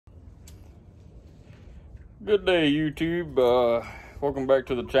Good day, YouTube. Welcome back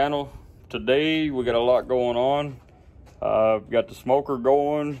to the channel. Today we got a lot going on. I've got the smoker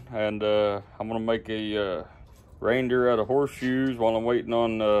going, and I'm gonna make a reindeer out of horseshoes while I'm waiting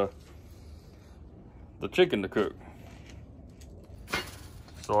on the chicken to cook.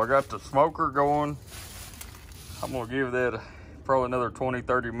 So I got the smoker going. I'm gonna give that probably another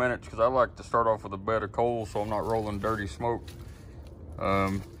 20-30 minutes because I like to start off with a bed of coals so I'm not rolling dirty smoke.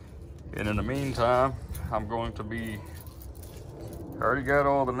 And in the meantime, I'm going to be, I already got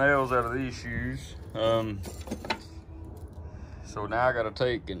all the nails out of these shoes. So now I gotta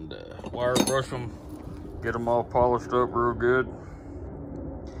take and wire brush them, get them all polished up real good.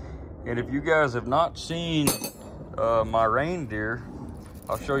 And if you guys have not seen my reindeer,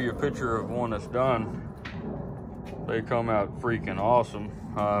 I'll show you a picture of one that's done. They come out freaking awesome.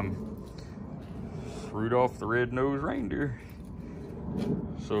 Rudolph the Red-Nosed Reindeer.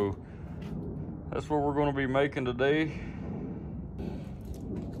 So that's what we're going to be making today.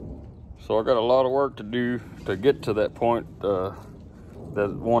 So I got a lot of work to do to get to that point, that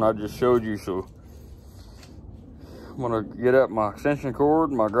one I just showed you. So I'm going to get out my extension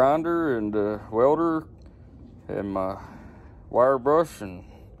cord, my grinder and welder and my wire brush and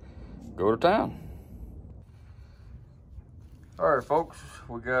go to town. All right, folks,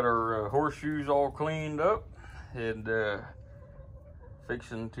 we got our horseshoes all cleaned up and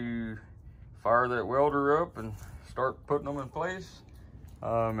fixing to fire that welder up and start putting them in place.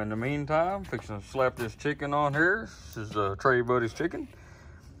 In the meantime, fixing to slap this chicken on here. This is Trey Buddy's chicken.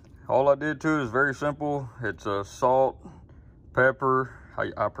 All I did to it is very simple. It's salt, pepper.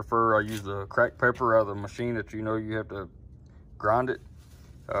 I prefer, I use the cracked pepper out of the machine that you have to grind it.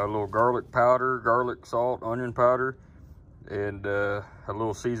 A little garlic powder, garlic salt, onion powder, and a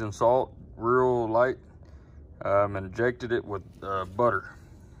little seasoned salt, real light, and injected it with butter.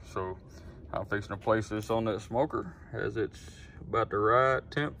 So I'm fixing to place this on that smoker as it's about the right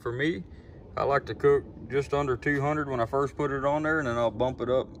temp for me. I like to cook just under 200 when I first put it on there, and then I'll bump it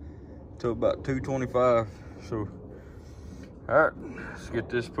up to about 225. So, all right, let's get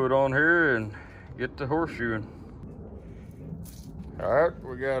this put on here and get the horseshoeing. All right,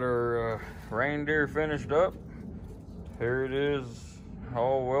 we got our reindeer finished up. Here it is,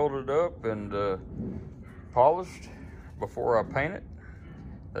 all welded up and polished before I paint it.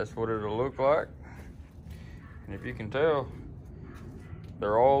 That's what it'll look like. And if you can tell,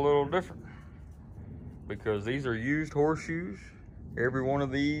 they're all a little different because these are used horseshoes. Every one of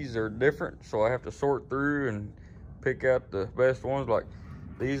these are different, so I have to sort through and pick out the best ones. Like,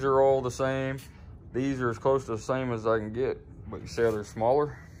 these are all the same. These are as close to the same as I can get, but you see how they're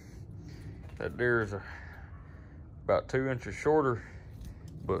smaller? That deer is about 2 inches shorter,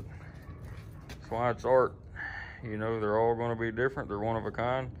 but that's why it's art. You know, they're all going to be different. They're one of a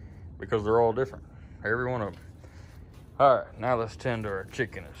kind because they're all different. Every one of them. All right, now let's tend to our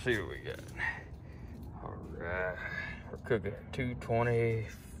chicken and see what we got. All right, we're cooking at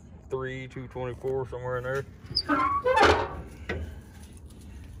 223, 224, somewhere in there.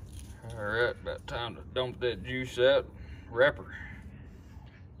 All right, about time to dump that juice out. Wrapper.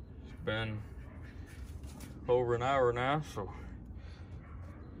 It's been over an hour now, so.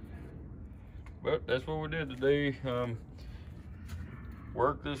 But that's what we did today.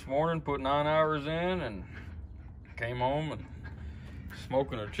 Worked this morning, put 9 hours in, and came home and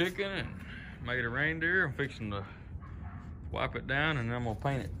smoking a chicken and made a reindeer. I'm fixing to wipe it down and then I'm gonna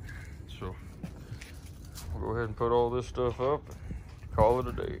paint it. So we'll go ahead and put all this stuff up and call it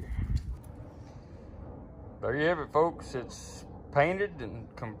a day. There you have it, folks. It's painted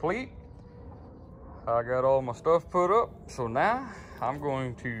and complete. I got all my stuff put up. So now I'm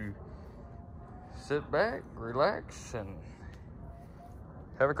going to sit back, relax, and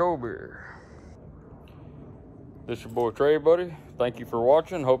have a cold beer. This is your boy Trey Buddy. Thank you for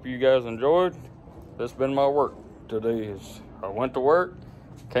watching. Hope you guys enjoyed. That's been my work today. I went to work,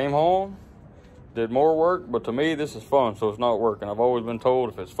 came home, did more work, but to me this is fun, so it's not work. And I've always been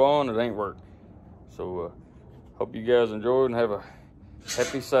told if it's fun, it ain't work. So hope you guys enjoyed and have a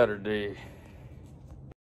happy Saturday.